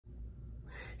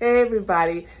Hey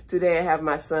everybody, today I have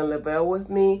my son Leve'll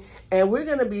with me, and we're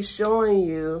going to be showing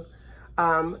you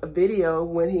a video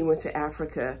when he went to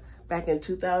Africa back in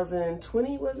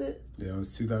 2020, was it? Yeah, it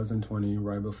was 2020,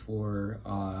 right before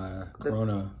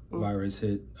coronavirus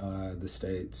hit the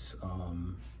States.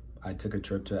 I took a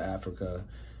trip to Africa,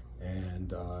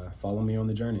 and follow me on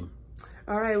the journey.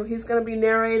 All right, well, he's going to be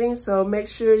narrating, so make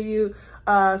sure you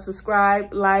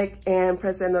subscribe, like, and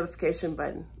press that notification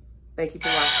button. Thank you for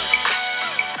watching.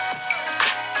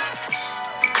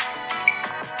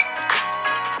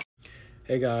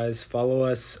 Hey guys, follow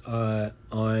us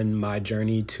on my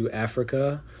journey to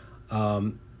Africa.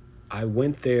 I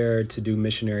went there to do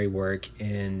missionary work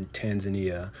in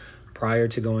Tanzania. Prior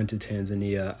to going to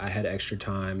Tanzania, I had extra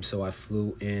time, so I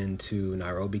flew into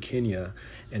Nairobi, Kenya.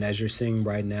 And as you're seeing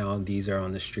right now, these are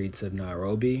on the streets of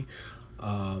Nairobi.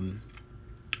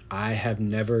 I have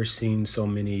never seen so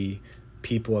many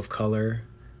people of color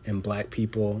and Black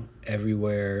people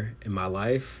everywhere in my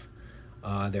life.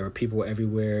 There were people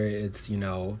everywhere. It's, you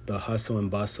know, the hustle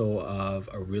and bustle of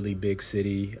a really big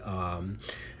city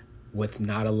with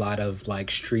not a lot of like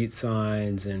street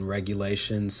signs and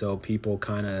regulations. So people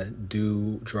kind of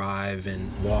do drive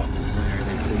and walk where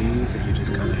they please, and you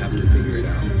just kind of have to figure it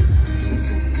out.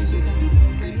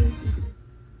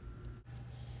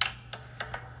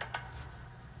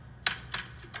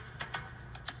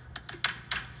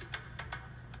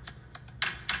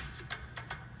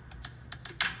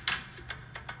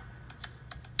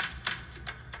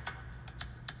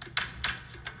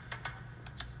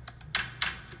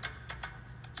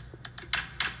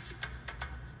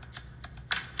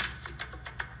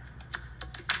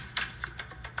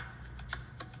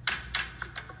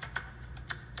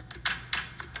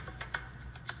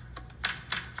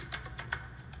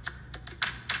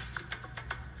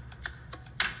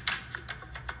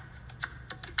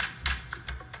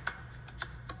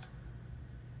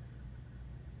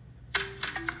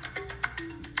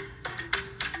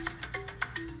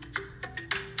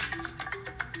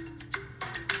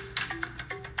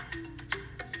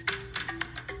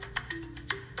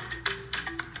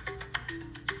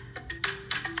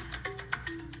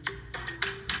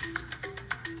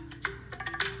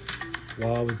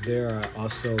 While I was there, I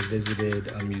also visited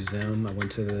a museum. I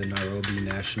went to the Nairobi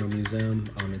National Museum.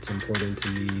 It's important to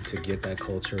me to get that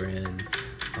culture in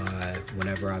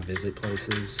whenever I visit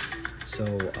places. So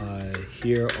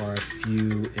here are a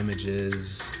few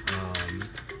images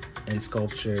and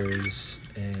sculptures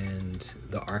and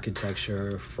the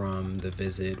architecture from the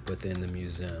visit within the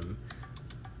museum.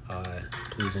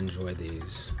 Please enjoy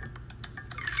these.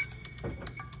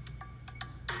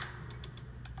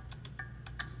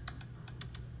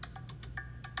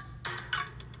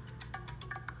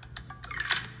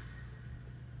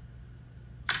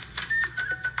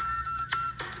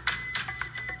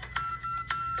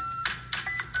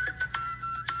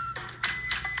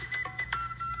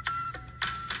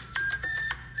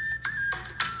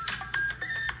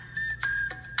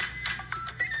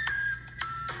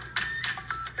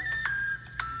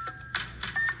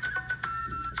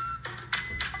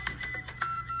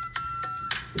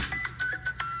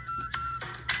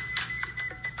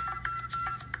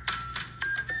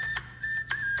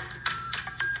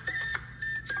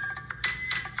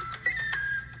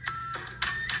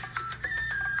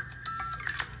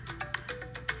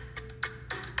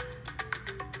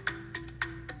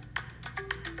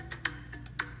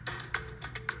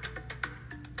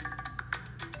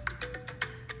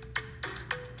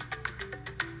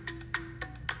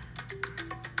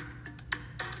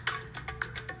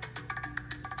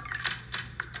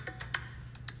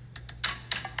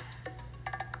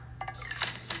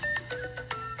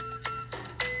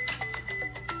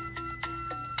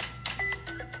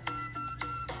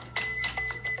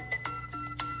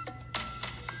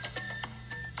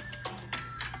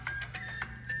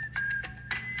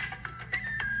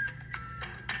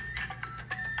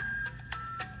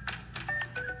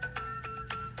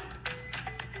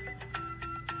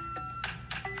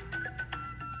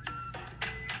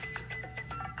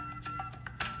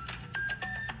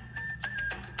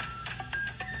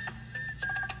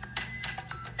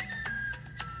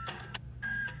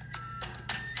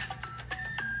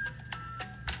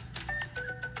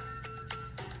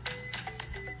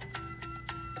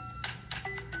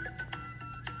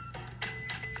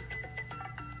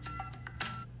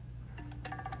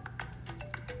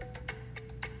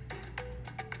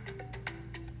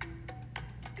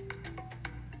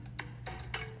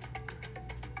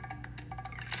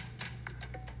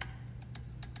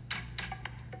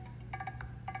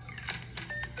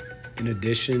 In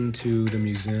addition to the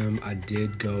museum, I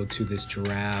did go to this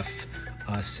giraffe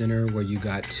center where you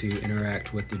got to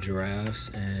interact with the giraffes,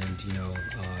 and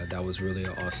that was really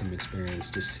an awesome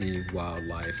experience to see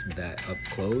wildlife that up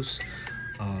close.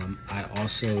 I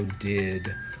also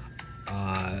did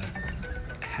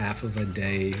half of a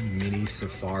day mini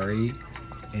safari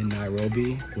in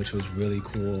Nairobi, which was really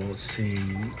cool,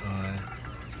 seeing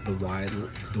the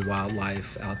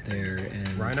wildlife out there, and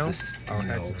rhino?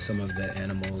 Some of the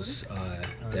animals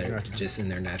that are just in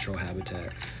their natural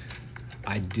habitat.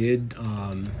 I did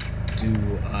do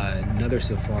another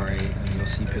safari, and you'll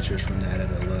see pictures from that at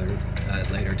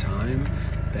a later time,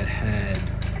 that had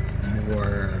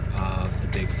more of the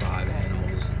big five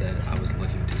animals that I was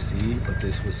looking to see, but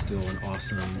this was still an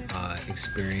awesome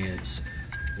experience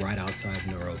right outside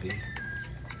Nairobi.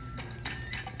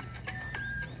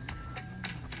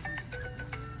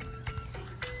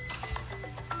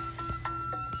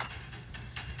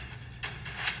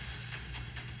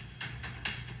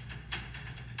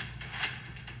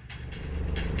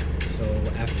 So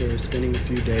after spending a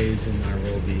few days in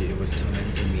Nairobi, it was time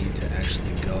for me to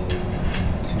actually go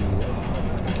to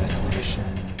the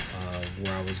destination of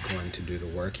where I was going to do the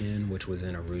work in, which was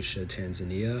in Arusha,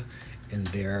 Tanzania. And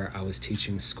there I was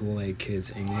teaching school-age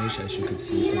kids English, as you could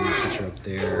see from the picture up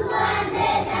there. I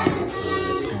taught them a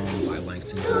poem by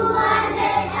Langston Hughes, which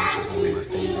is one of my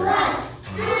favorite.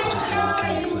 This is just a look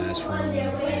in the classroom,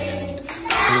 and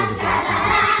some of the dances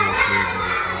that the kids did, they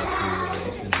were all full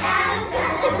life and had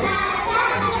great attitudes,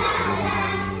 and it just really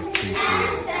made me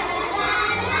appreciate,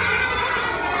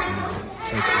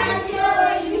 take life,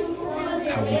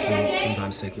 how we can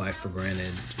sometimes take life for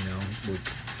granted,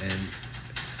 and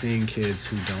seeing kids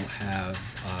who don't have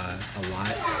a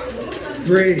lot,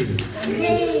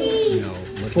 just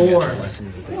looking at the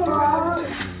blessings that they do have and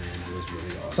taking them in, it was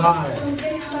really awesome. 5,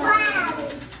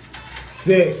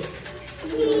 6,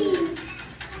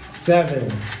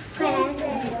 7,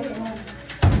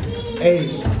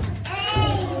 8,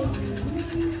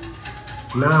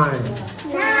 9,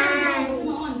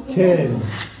 10.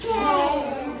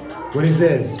 What is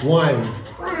this? 1,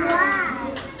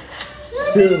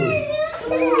 2,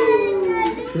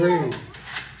 3.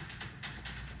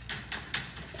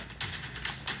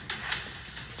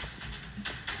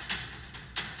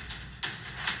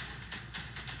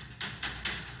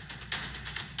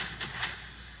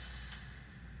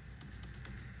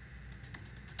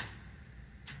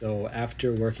 So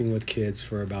after working with kids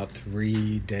for about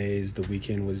 3 days, the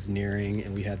weekend was nearing,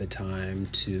 and we had the time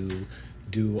to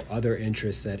do other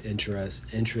interests that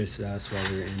interest us while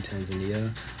we were in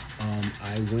Tanzania.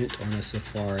 I went on a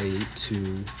safari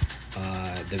to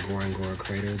the Ngorongoro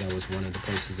crater. That was one of the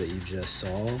places that you just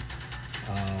saw.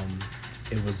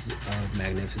 It was a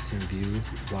magnificent view.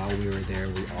 While we were there,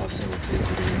 we also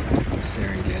visited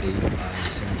Serengeti.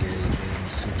 Serengeti being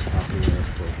super popular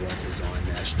for what is on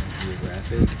National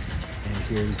Geographic. And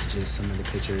here's just some of the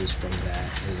pictures from that.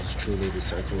 It was truly the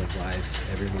circle of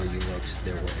life. Everywhere you looked,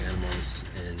 there were animals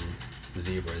and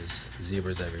zebras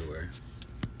everywhere.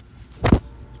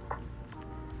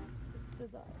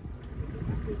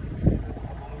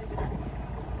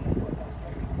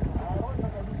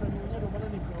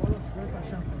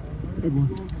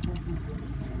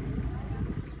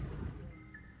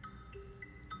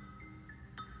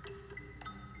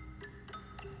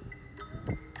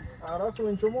 Araso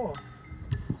enchomoa.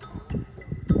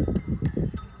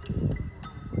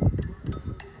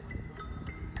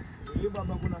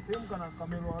 Baba, kuna sehemu kana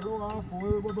kameloa hapo,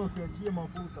 wewe baba usiachie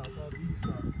mafuta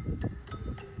kabisa.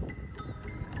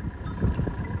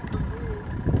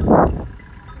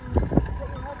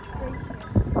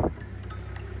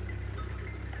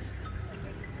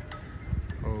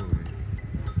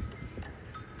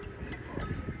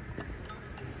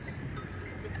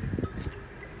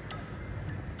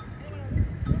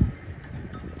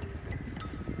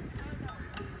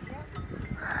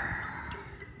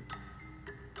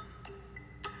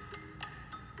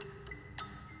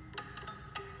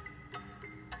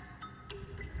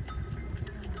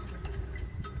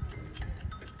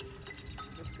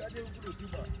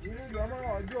 Yule jamaa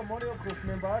wajua mmoja wa cross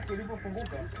member yake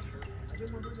ilipofunguka.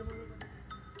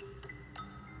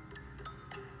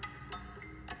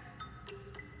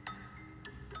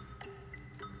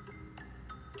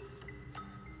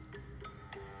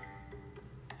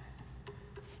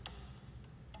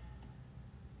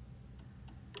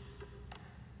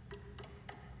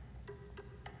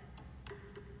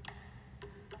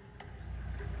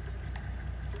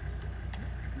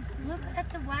 Look at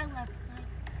the wildlife.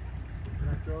 Can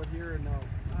I throw it here or no? No.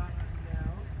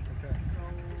 Okay. So,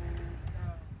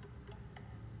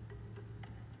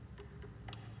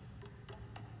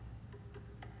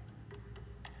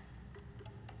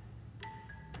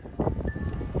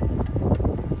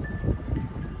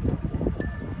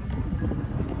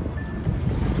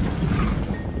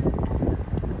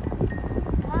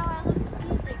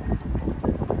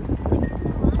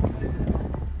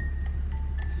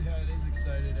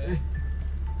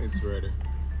 It's ready.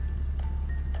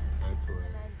 That's hilarious.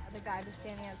 The guy was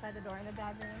standing outside the door in the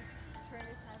dog room. Turned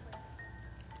his head like.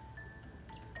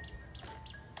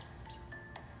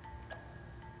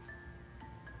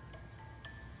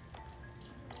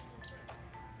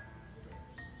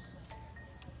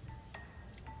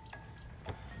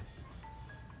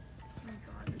 Oh my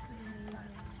God, this is amazing.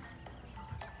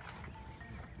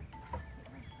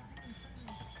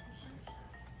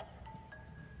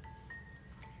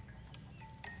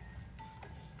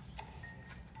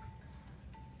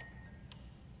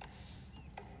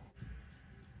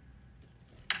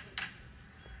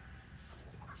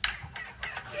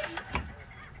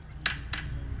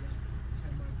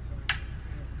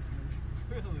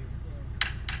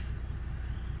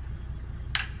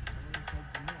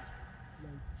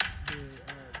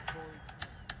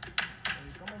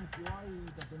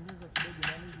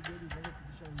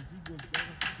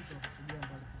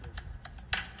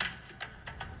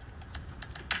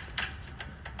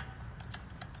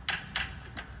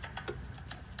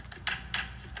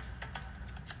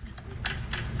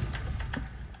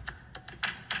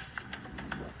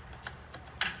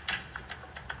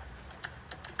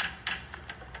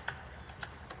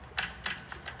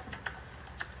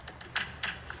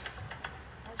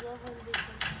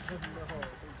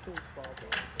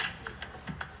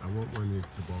 I want one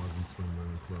if the ball doesn't swim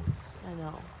really close. I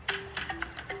know.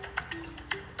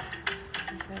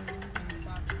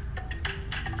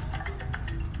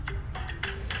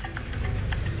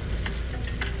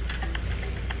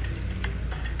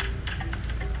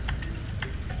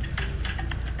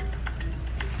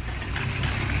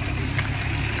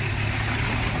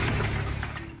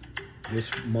 This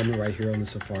moment right here on the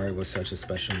safari was such a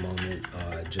special moment.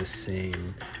 Just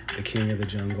seeing the king of the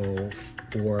jungle,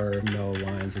 4 male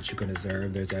lions that you can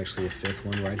observe. There's actually a 5th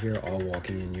one right here, all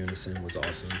walking in unison, was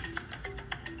awesome.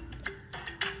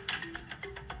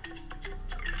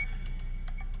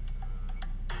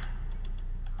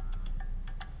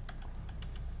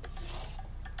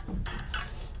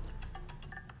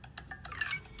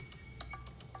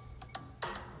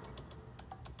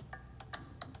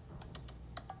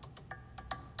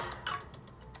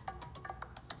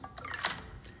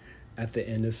 At the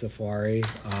end of safari,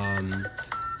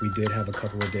 we did have a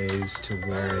couple of days to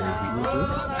where we...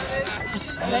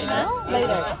 Right now?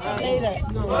 Later.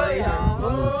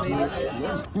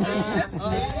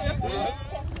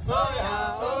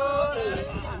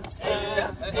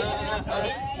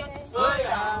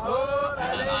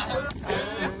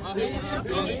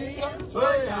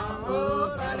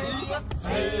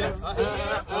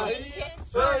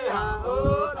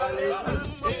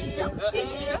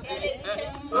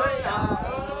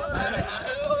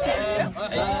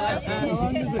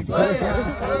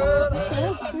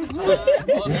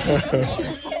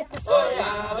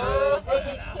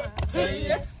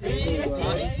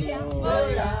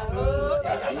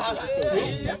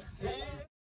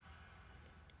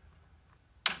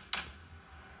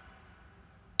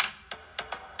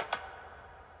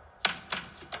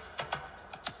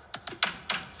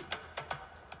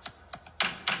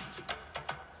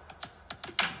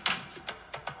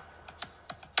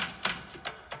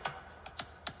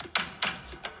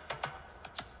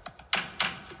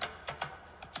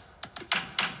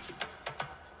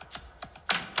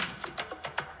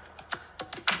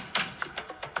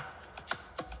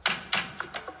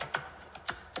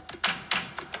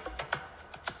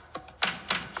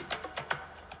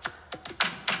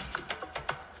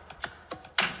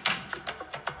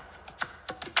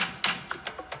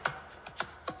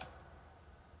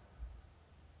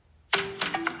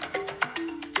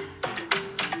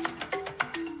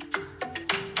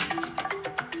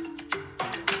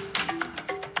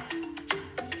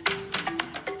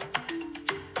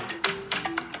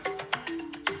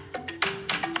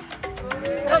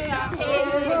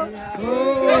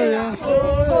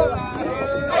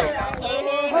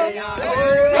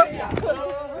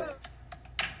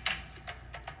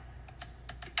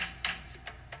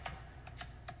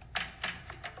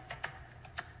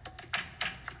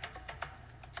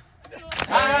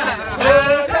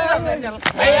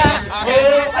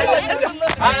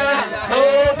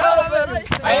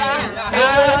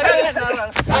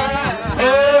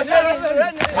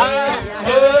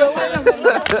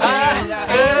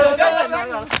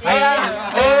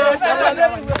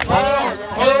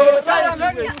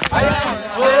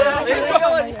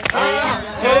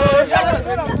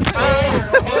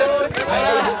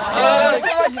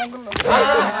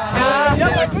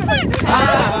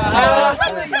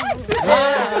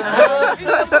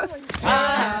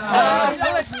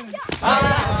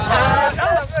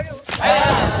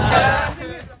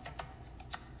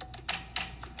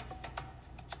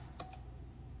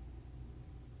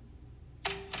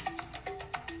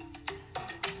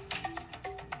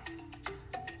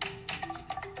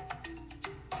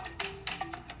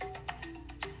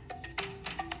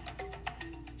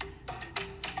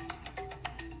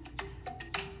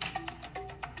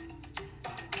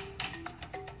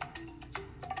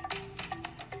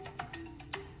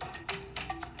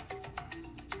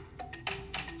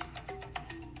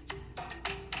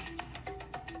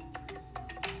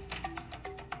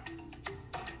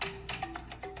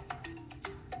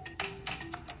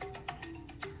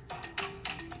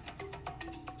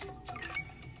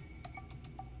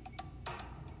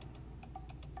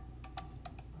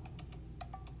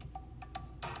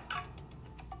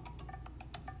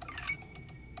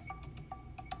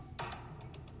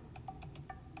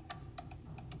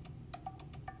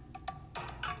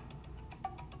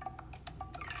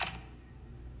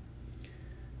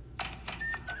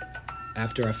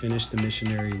 After I finished the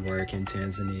missionary work in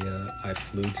Tanzania, I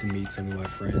flew to meet some of my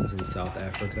friends in South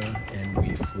Africa, and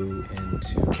we flew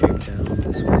into Cape Town.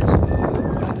 This was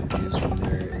one of the views from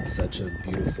there. It's such a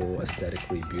beautiful,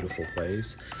 aesthetically beautiful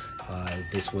place.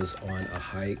 This was on a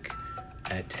hike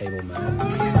at Table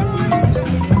Mountain.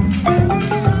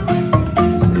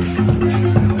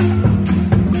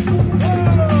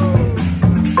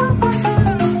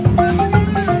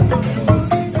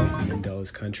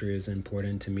 Country is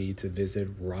important to me to visit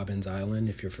Robben's Island.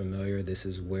 If you're familiar, this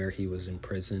is where he was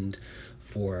imprisoned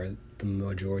for the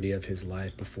majority of his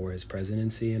life before his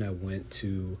presidency, and I went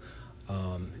to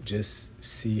just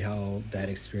see how that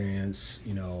experience,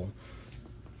 you know,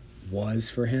 was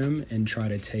for him and try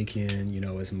to take in, you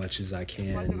know, as much as I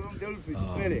can.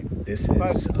 This is one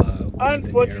of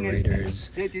the narrators.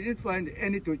 They didn't find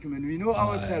any document. We know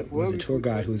ourselves. Was a tour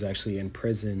guide who was actually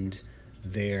imprisoned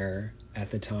there at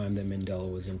the time that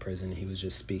Mandela was in prison. He was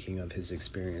just speaking of his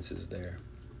experiences there.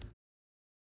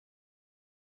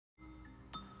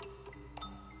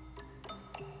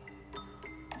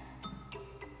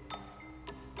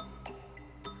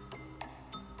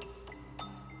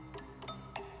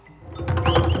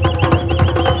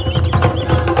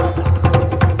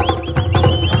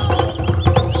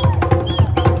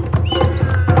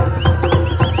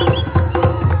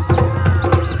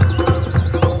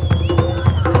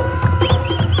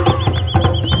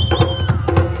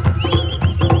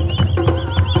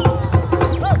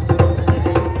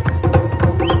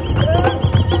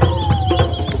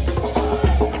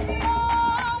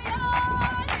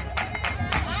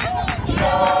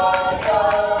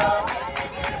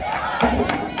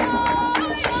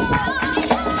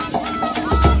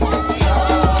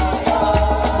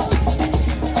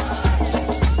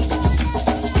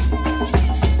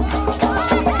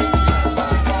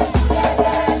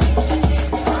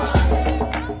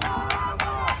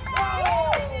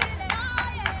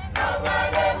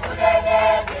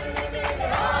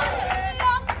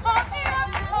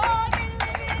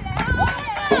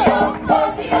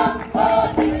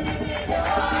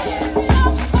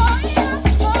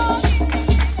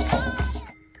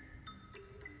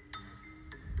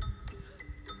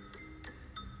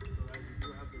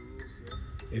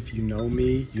 If you know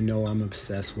me, you know I'm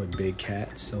obsessed with big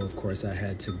cats. So of course I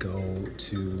had to go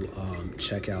to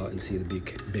check out and see the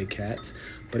big cats.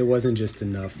 But it wasn't just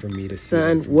enough for me to see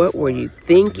them from what afar. were you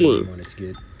thinking? I really wanted to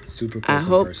get super close I and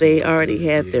hope personal they already to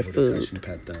had be their able to touch food. and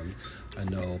pet them. I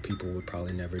know people would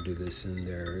probably never do this in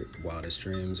their wildest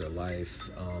dreams or life.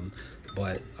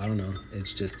 But I don't know,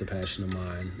 it's just a passion of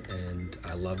mine, and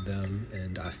I love them,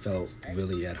 and I felt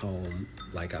really at home,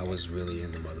 like I was really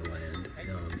in the motherland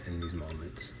in these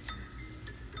moments.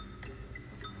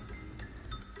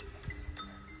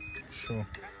 Sure.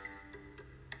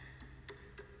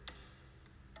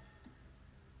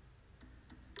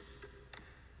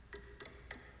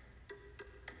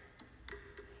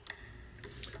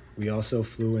 We also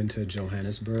flew into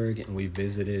Johannesburg, and we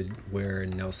visited where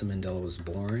Nelson Mandela was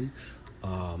born.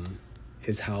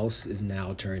 His house is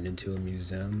now turned into a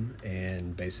museum,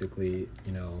 and basically,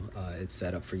 you know, it's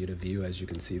set up for you to view. As you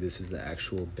can see, this is the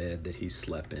actual bed that he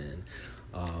slept in.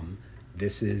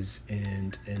 This is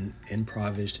in an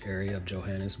impoverished area of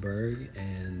Johannesburg,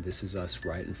 and this is us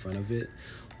right in front of it.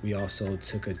 We also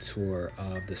took a tour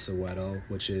of the Soweto,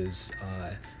 which is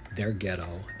their ghetto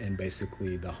and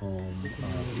basically the home of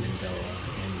Mandela,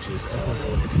 and just saw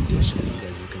some of the conditions.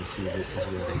 As you can see, this is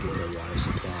where they get their water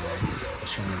supply. I was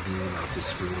trying to be like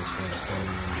discreet as far as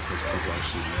filming them because people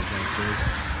actually live like this.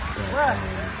 But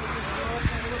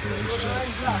it was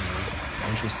just, you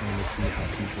know, interesting to see how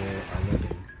people are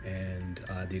living.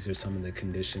 And these are some of the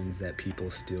conditions that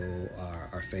people still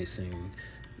are facing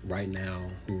right now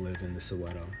who live in the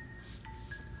Soweto.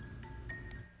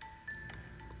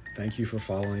 Thank you for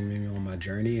following me on my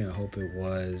journey. I hope it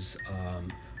was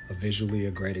visually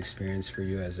a great experience for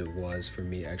you as it was for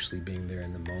me actually being there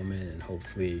in the moment, and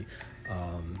hopefully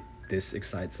this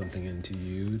excites something into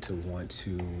you to want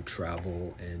to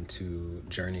travel and to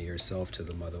journey yourself to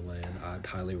the motherland. I'd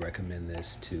highly recommend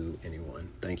this to anyone.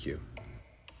 Thank you.